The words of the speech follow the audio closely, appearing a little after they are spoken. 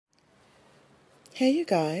Hey, you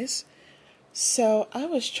guys. So I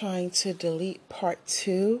was trying to delete part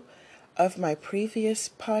two of my previous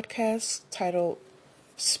podcast titled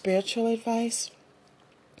Spiritual Advice,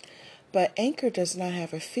 but Anchor does not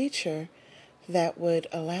have a feature that would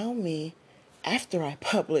allow me, after I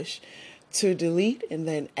publish, to delete and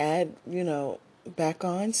then add, back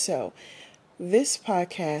on. So this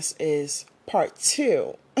podcast is part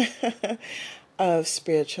two of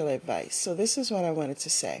Spiritual Advice. So this is what I wanted to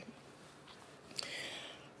say.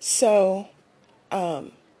 So, I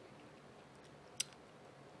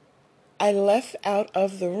left out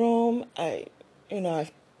of the room. I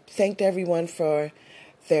thanked everyone for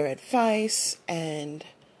their advice, and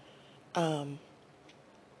I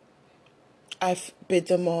bid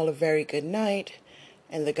them all a very good night.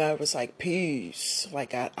 And the guy was like, peace.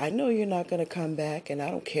 Like, I know you're not going to come back, and I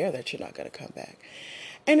don't care that you're not going to come back.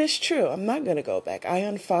 And it's true. I'm not going to go back. I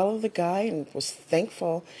unfollowed the guy and was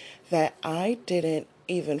thankful that I didn't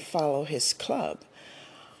even follow his club.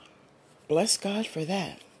 Bless God for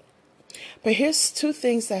that. But here's two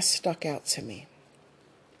things that stuck out to me.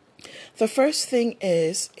 The first thing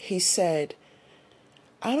is, he said,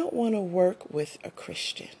 I don't want to work with a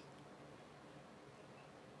Christian.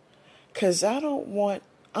 Because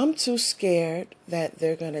I'm too scared that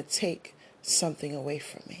they're going to take something away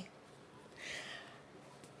from me.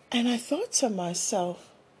 And I thought to myself,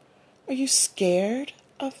 are you scared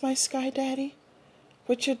of my Sky Daddy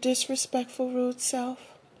with your disrespectful, rude self?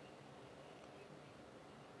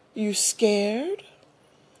 You scared?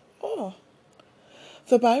 Oh.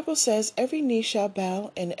 The Bible says every knee shall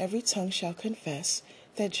bow and every tongue shall confess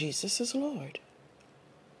that Jesus is Lord.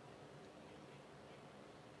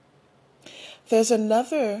 There's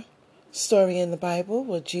another story in the Bible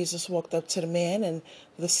where Jesus walked up to the man and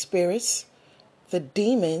the spirits, the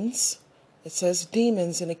demons, it says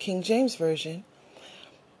demons in the King James Version,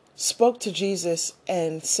 spoke to Jesus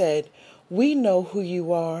and said, we know who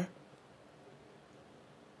you are.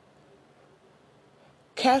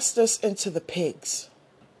 Cast us into the pigs.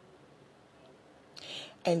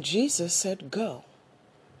 And Jesus said, go.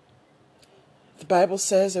 The Bible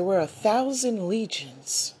says there were 1,000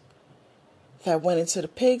 legions that went into the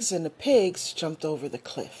pigs, and the pigs jumped over the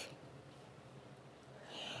cliff.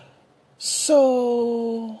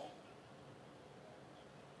 So,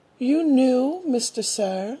 you knew, Mr.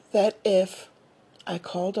 Sir, that if I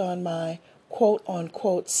called on my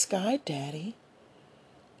quote-unquote Sky Daddy,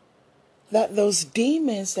 that those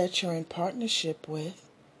demons that you're in partnership with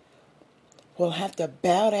will have to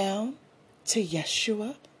bow down to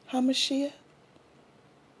Yeshua HaMashiach.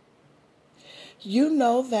 You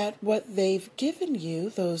know that what they've given you,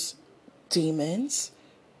 those demons,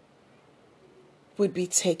 would be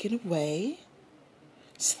taken away.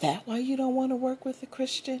 Is that why you don't want to work with a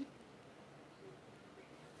Christian?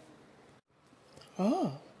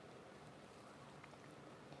 Oh.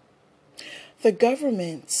 The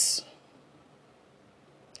governments.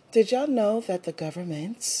 Did y'all know that the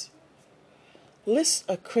governments list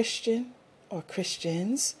a Christian or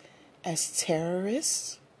Christians as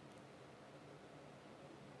terrorists?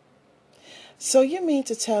 So you mean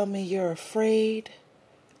to tell me you're afraid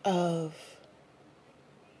of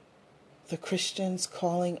the Christians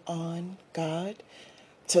calling on God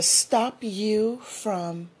to stop you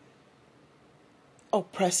from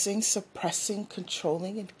oppressing, suppressing,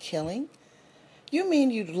 controlling, and killing? You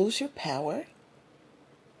mean you'd lose your power?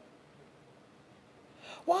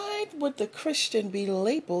 Why would the Christian be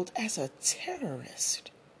labeled as a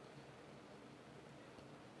terrorist?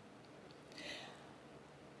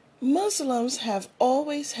 Muslims have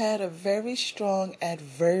always had a very strong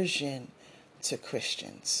aversion to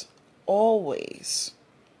Christians. Always.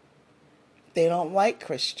 They don't like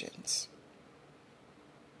Christians.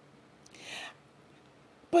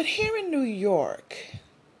 But here in New York,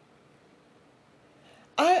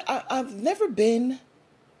 I've never been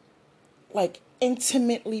like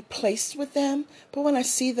intimately placed with them, but when I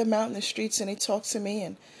see them out in the streets and they talk to me,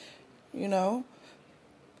 and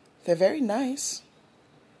they're very nice.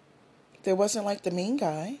 There wasn't like the mean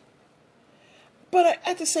guy. But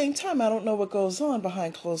at the same time, I don't know what goes on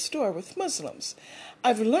behind closed door with Muslims.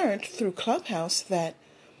 I've learned through Clubhouse that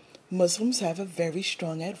Muslims have a very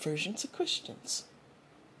strong aversion to Christians.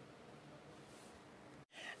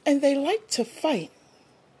 And they like to fight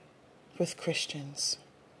with Christians.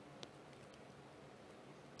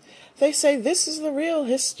 They say this is the real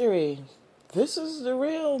history. This is the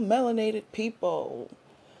real melanated people.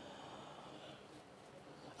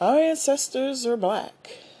 Our ancestors are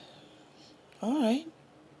black. All right.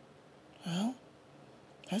 Well,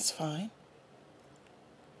 that's fine.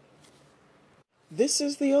 This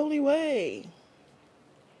is the only way.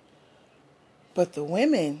 But the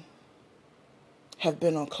women have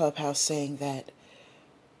been on Clubhouse saying that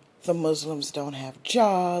the Muslims don't have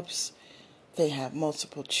jobs, they have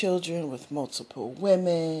multiple children with multiple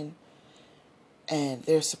women, and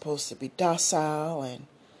they're supposed to be docile, and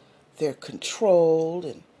they're controlled,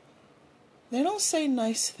 and they don't say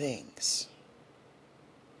nice things.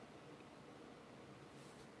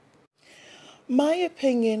 My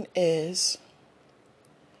opinion is,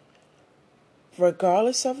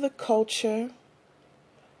 regardless of the culture,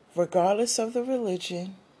 regardless of the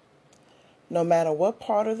religion, no matter what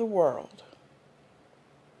part of the world,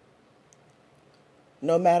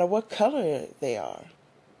 no matter what color they are,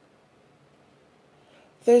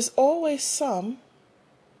 there's always some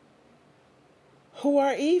who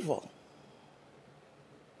are evil.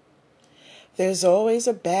 There's always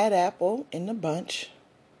a bad apple in the bunch.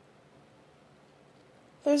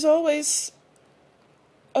 There's always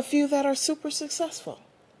a few that are super successful.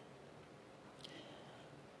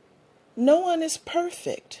 No one is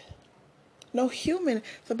perfect. No human,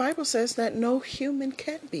 the Bible says that no human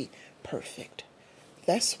can be perfect.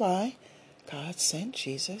 That's why God sent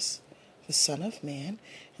Jesus, the Son of Man,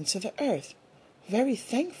 into the earth. Very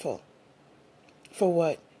thankful for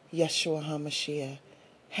what Yeshua HaMashiach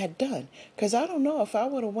had done. Because I don't know if I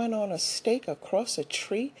would have went on a stake across a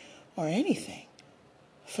tree or anything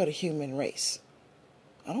for the human race.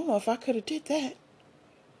 I don't know if I could have did that.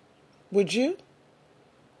 Would you?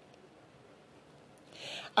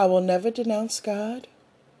 I will never denounce God.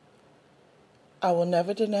 I will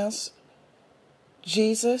never denounce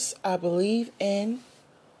Jesus. I believe in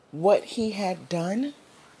what he had done.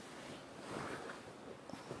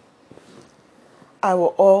 I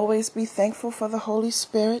will always be thankful for the Holy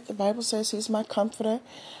Spirit. The Bible says he's my comforter,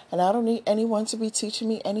 and I don't need anyone to be teaching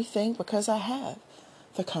me anything because I have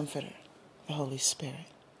the comforter, the Holy Spirit.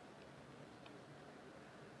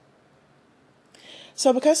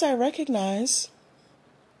 So because I recognize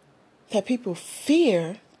that people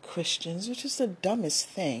fear Christians, which is the dumbest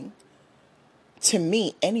thing, to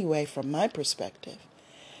me anyway, from my perspective,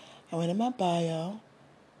 I went in my bio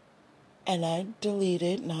and I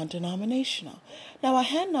deleted non-denominational. Now, I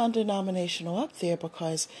had non-denominational up there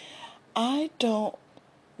because I don't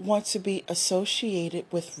want to be associated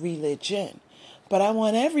with religion, but I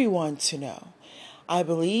want everyone to know I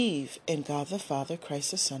believe in God the Father,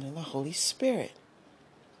 Christ the Son, and the Holy Spirit.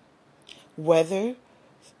 Whether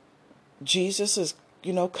Jesus is,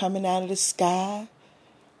 coming out of the sky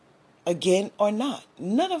again or not,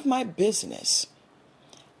 none of my business.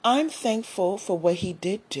 I'm thankful for what he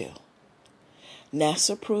did do.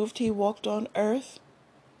 NASA proved he walked on earth.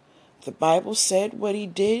 The Bible said what he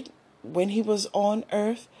did when he was on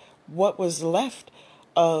earth, what was left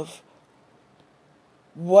of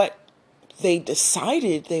what they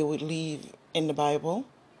decided they would leave in the Bible.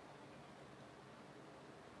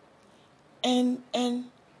 And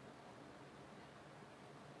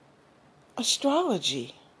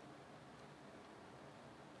astrology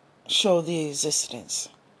showed the existence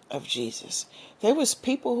of Jesus. There was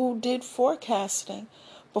people who did forecasting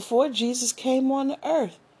before Jesus came on the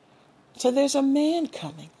earth. So there's a man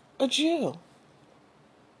coming, a Jew.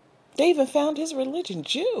 They even found his religion,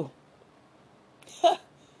 Jew.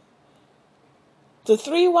 The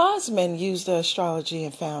 3 wise men used the astrology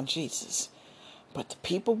and found Jesus. But the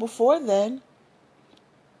people before then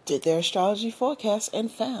did their astrology forecast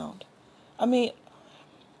and found. I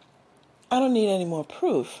don't need any more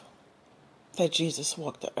proof that Jesus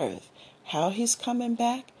walked the earth. How he's coming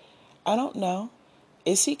back, I don't know.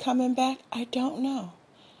 Is he coming back? I don't know.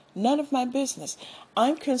 None of my business.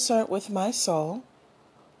 I'm concerned with my soul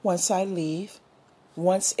once I leave,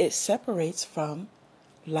 once it separates from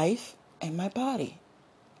life and my body.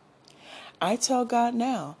 I tell God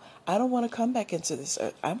now, I don't want to come back into this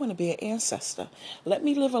earth. I want to be an ancestor. Let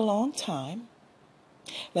me live a long time.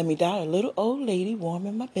 Let me die a little old lady warm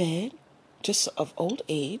in my bed, just of old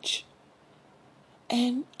age.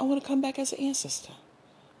 And I want to come back as an ancestor.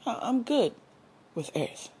 I'm good with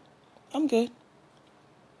earth. I'm good.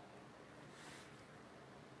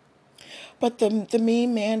 But the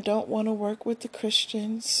mean man don't want to work with the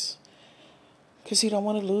Christians because he don't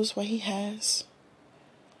want to lose what he has.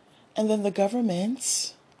 And then the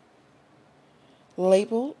governments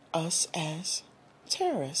label us as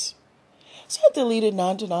terrorists. So I deleted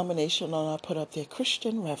non-denominational and I put up there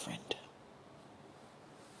Christian Reverend.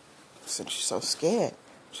 Since you're so scared,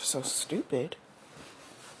 you're so stupid.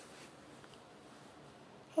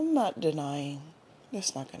 I'm not denying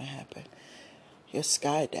that's not going to happen. You're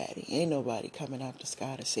Sky Daddy. Ain't nobody coming out the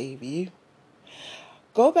sky to save you.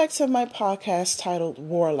 Go back to my podcast titled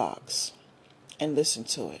Warlocks and listen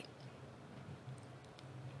to it.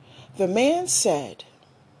 The man said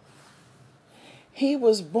he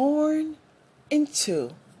was born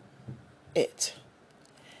into it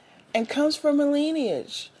and comes from a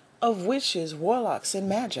lineage of witches, warlocks, and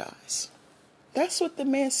magi's. That's what the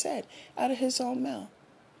man said out of his own mouth.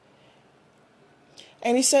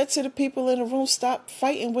 And he said to the people in the room, stop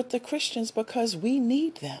fighting with the Christians because we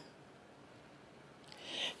need them.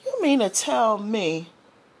 You mean to tell me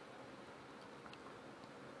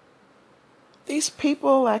these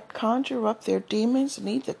people that conjure up their demons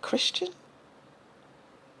need the Christian?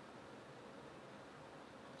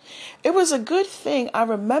 It was a good thing I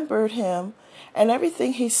remembered him and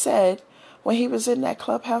everything he said when he was in that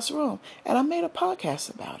clubhouse room. And I made a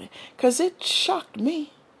podcast about it because it shocked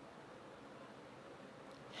me.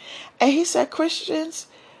 And he said, Christians,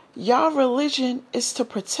 y'all religion is to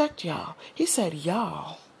protect y'all. He said,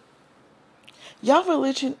 y'all. Y'all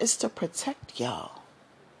religion is to protect y'all.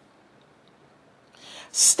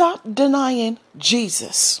 Stop denying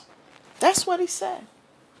Jesus. That's what he said.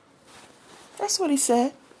 That's what he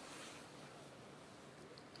said.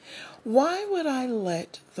 Why would I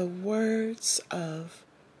let the words of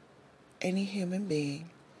any human being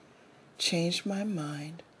change my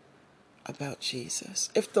mind about Jesus?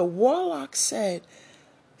 If the warlock said,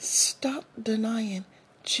 stop denying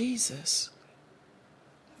Jesus,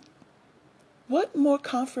 what more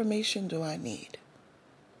confirmation do I need?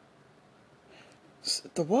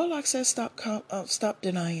 The warlock says, stop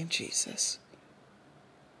denying Jesus.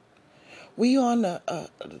 We on the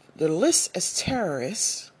list as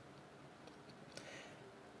terrorists.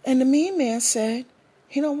 And the mean man said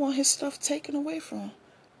he don't want his stuff taken away from him.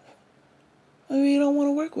 I mean, he don't want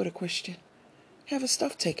to work with a Christian. Have his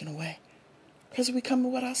stuff taken away. Because we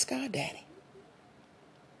coming with our Sky Daddy.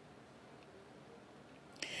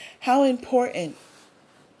 How important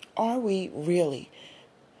are we really?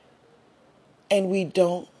 And we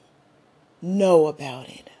don't know about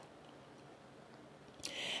it.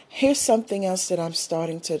 Here's something else that I'm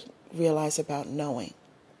starting to realize about knowing.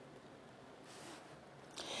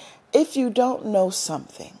 If you don't know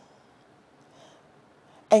something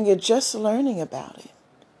and you're just learning about it,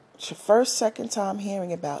 it's your first, second time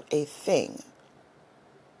hearing about a thing,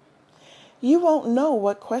 you won't know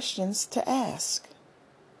what questions to ask.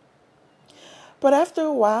 But after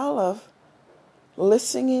a while of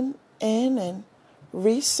listening in and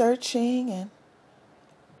researching and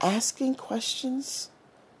asking questions,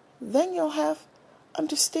 then you'll have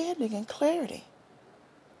understanding and clarity.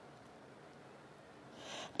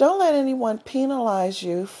 Don't let anyone penalize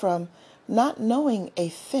you from not knowing a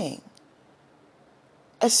thing,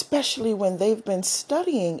 especially when they've been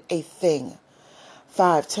studying a thing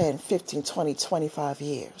 5, 10, 15, 20, 25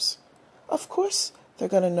 years. Of course, they're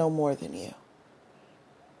going to know more than you.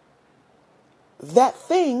 That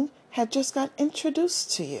thing had just got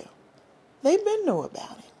introduced to you. They've been knew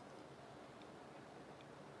about it.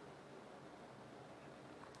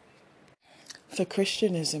 The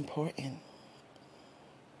Christian is important.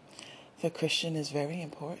 The Christian is very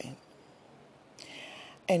important.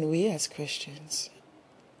 And we as Christians,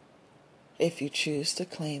 if you choose to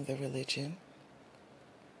claim the religion,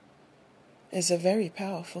 is a very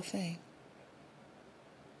powerful thing.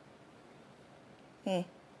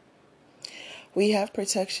 We have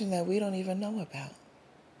protection that we don't even know about.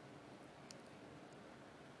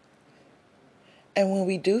 And when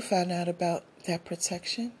we do find out about that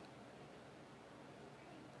protection,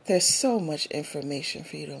 there's so much information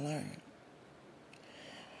for you to learn.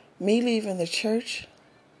 Me leaving the church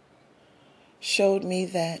showed me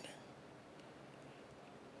that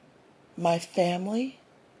my family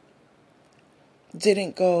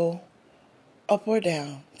didn't go up or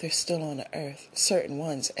down. They're still on the earth, certain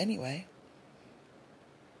ones anyway.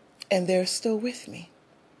 And they're still with me.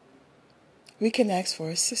 We can ask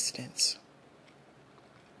for assistance.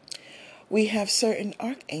 We have certain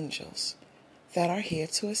archangels that are here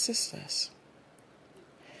to assist us.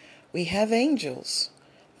 We have angels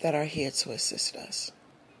that are here to assist us.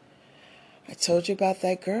 I told you about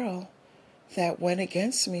that girl that went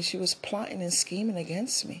against me. She was plotting and scheming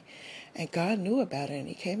against me. And God knew about it, and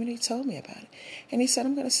he came and he told me about it. And he said,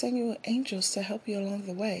 I'm going to send you angels to help you along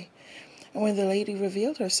the way. And when the lady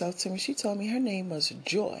revealed herself to me, she told me her name was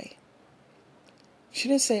Joy. She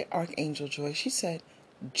didn't say Archangel Joy. She said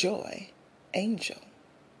Joy, Angel.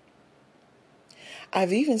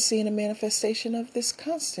 I've even seen a manifestation of this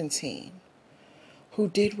Constantine, who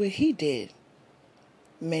did what he did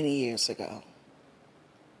many years ago.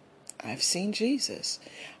 I've seen Jesus.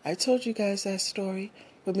 I told you guys that story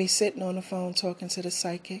with me sitting on the phone talking to the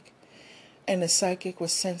psychic, and the psychic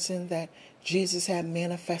was sensing that Jesus had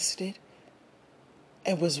manifested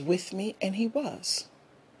and was with me, and he was.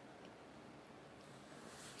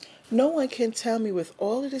 No one can tell me with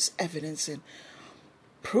all of this evidence and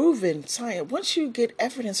proven science. Once you get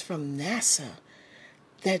evidence from NASA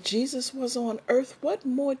that Jesus was on earth, what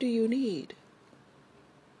more do you need?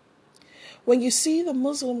 When you see the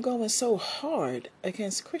Muslim going so hard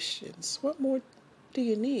against Christians, what more do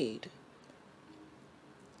you need?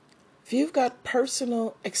 If you've got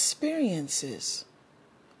personal experiences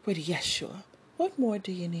with Yeshua, what more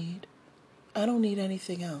do you need? I don't need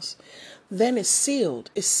anything else. Then it's sealed.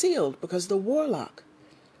 It's sealed because the warlock.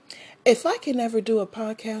 If I can ever do a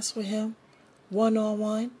podcast with him,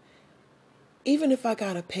 one-on-one, even if I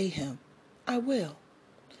gotta pay him, I will.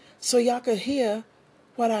 So y'all could hear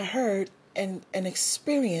what I heard and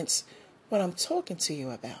experience what I'm talking to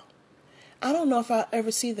you about. I don't know if I'll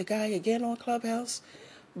ever see the guy again on Clubhouse,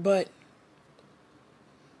 but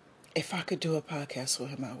if I could do a podcast with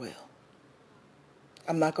him, I will.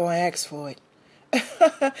 I'm not going to ask for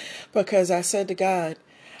it. Because I said to God,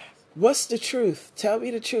 what's the truth? Tell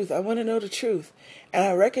me the truth. I want to know the truth. And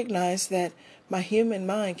I recognize that my human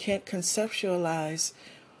mind can't conceptualize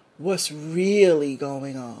what's really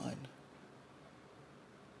going on.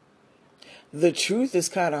 The truth is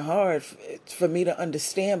kind of hard for me to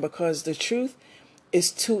understand because the truth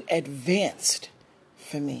is too advanced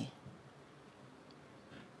for me.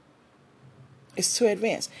 It's too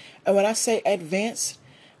advanced. And when I say advanced,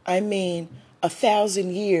 I mean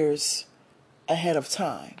 1,000 years ahead of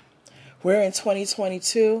time. We're in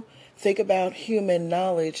 2022. Think about human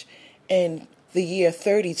knowledge in the year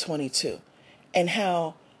 3022 and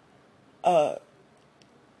how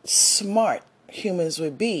smart humans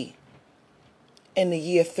would be in the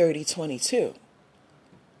year 3022.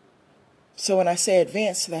 So when I say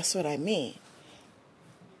advanced, that's what I mean.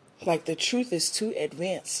 Like the truth is too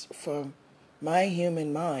advanced for my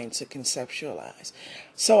human mind to conceptualize.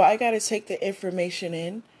 So I got to take the information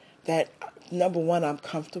in that, number one, I'm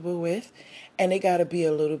comfortable with, and it got to be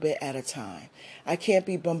a little bit at a time. I can't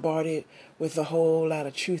be bombarded with a whole lot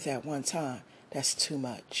of truth at one time. That's too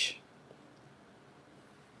much.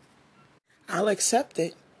 I'll accept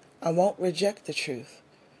it. I won't reject the truth.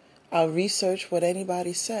 I'll research what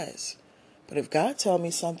anybody says. But if God tells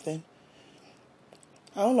me something,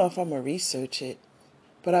 I don't know if I'm going to research it,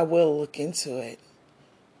 but I will look into it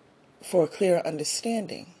for a clearer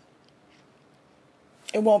understanding.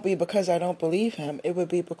 It won't be because I don't believe him. It would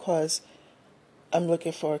be because I'm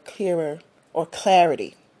looking for a clearer or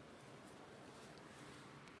clarity.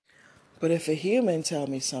 But if a human tell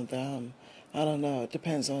me something, I don't know. It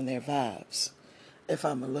depends on their vibes, if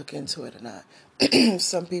I'm going to look into it or not.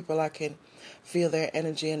 Some people I can feel their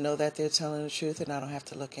energy and know that they're telling the truth and I don't have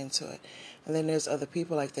to look into it. And then there's other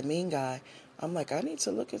people like the mean guy. I'm like, I need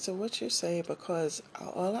to look into what you're saying because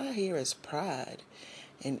all I hear is pride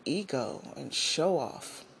and ego and show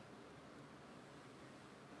off.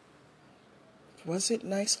 Was it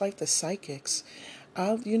nice like the psychics?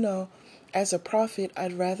 As a prophet,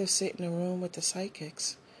 I'd rather sit in a room with the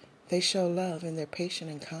psychics. They show love and they're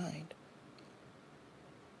patient and kind.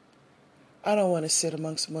 I don't want to sit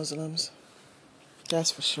amongst Muslims.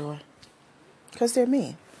 That's for sure. Because they're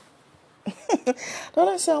mean. Don't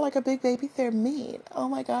I sound like a big baby? They're mean. Oh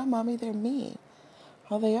my God, mommy, they're mean.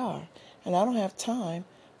 Oh, they are. And I don't have time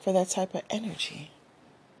for that type of energy.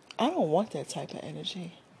 I don't want that type of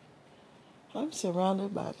energy. I'm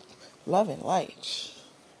surrounded by love and light.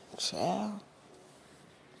 Child.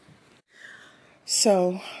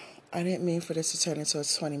 So, I didn't mean for this to turn into a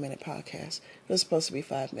 20-minute podcast. It was supposed to be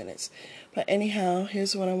 5 minutes. But anyhow,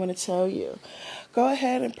 here's what I want to tell you. Go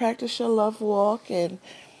ahead and practice your love walk and,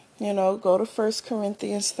 go to 1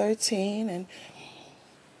 Corinthians 13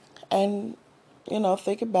 and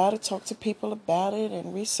think about it, talk to people about it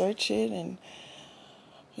and research it. And,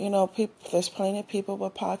 there's plenty of people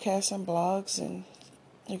with podcasts and blogs and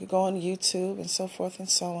you can go on YouTube and so forth and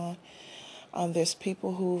so on. There's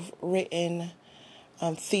people who've written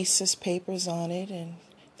thesis papers on it, and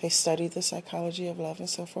they study the psychology of love and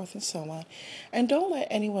so forth and so on. And don't let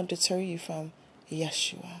anyone deter you from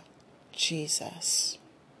Yeshua, Jesus.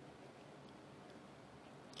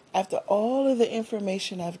 After all of the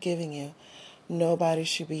information I've given you, nobody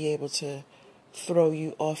should be able to throw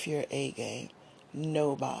you off your A game.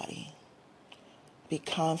 Nobody. Be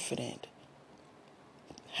confident.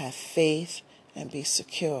 Have faith and be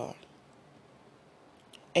secure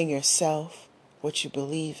in yourself, what you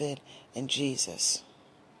believe in Jesus.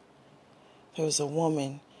 There was a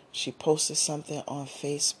woman, she posted something on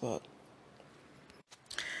Facebook.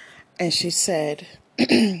 And she said,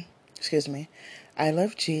 excuse me, I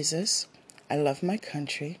love Jesus. I love my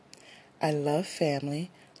country. I love family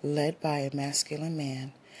led by a masculine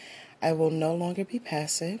man. I will no longer be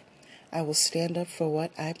passive. I will stand up for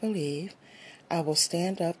what I believe. I will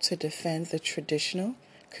stand up to defend the traditional,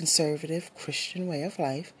 conservative Christian way of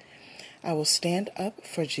life. I will stand up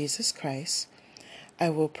for Jesus Christ. I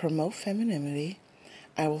will promote femininity.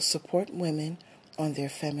 I will support women on their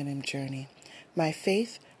feminine journey. My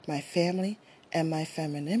faith, my family, and my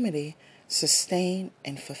femininity sustain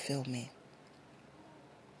and fulfill me.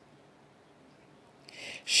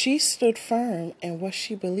 She stood firm in what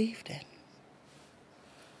she believed in.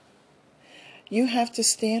 You have to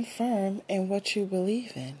stand firm in what you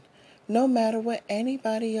believe in, no matter what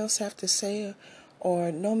anybody else have to say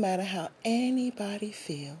or no matter how anybody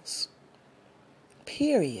feels.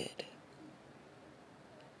 Period.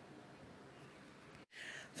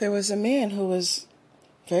 There was a man who was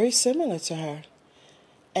very similar to her,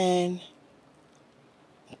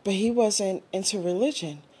 but he wasn't into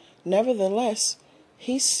religion. Nevertheless,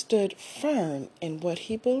 he stood firm in what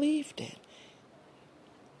he believed in.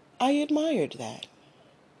 I admired that.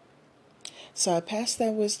 So I pass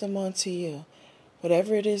that wisdom on to you.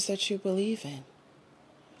 Whatever it is that you believe in,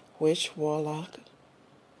 witch, warlock,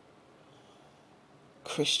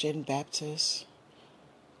 Christian, Baptist,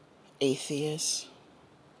 atheist,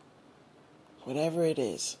 whatever it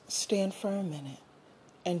is, stand firm in it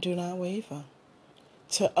and do not waver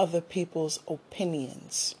to other people's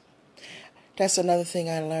opinions. That's another thing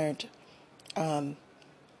I learned, I'm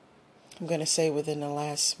going to say within the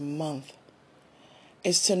last month,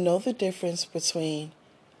 is to know the difference between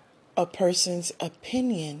a person's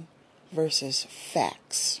opinion versus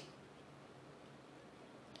facts.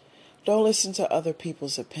 Don't listen to other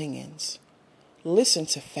people's opinions. Listen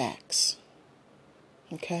to facts.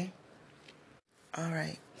 Okay? All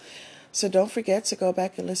right. So don't forget to go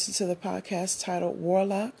back and listen to the podcast titled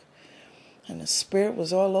Warlock. And the spirit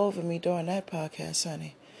was all over me during that podcast,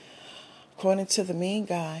 honey. According to the mean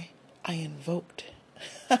guy, I invoked.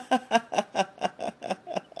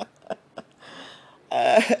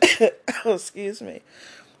 Oh, excuse me.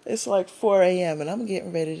 It's like 4 a.m. and I'm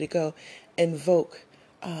getting ready to go invoke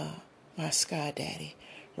my Sky Daddy.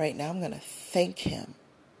 Right now I'm going to thank him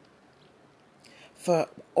for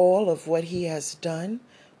all of what he has done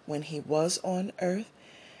when he was on earth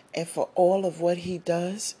and for all of what he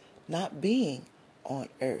does not being on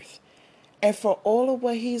earth and for all of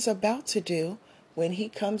what he's about to do when he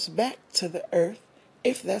comes back to the earth,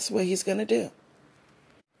 if that's what he's going to do.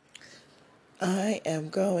 I am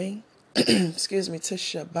going, excuse me, to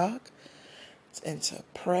Shabbat and to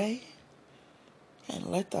pray and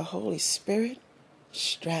let the Holy Spirit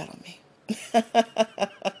straddle me.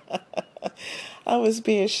 I was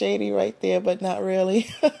being shady right there, but not really.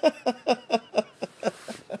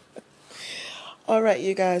 All right,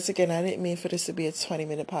 you guys, again, I didn't mean for this to be a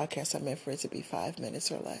 20-minute podcast. I meant for it to be 5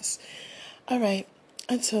 minutes or less. All right,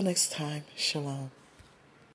 until next time, shalom.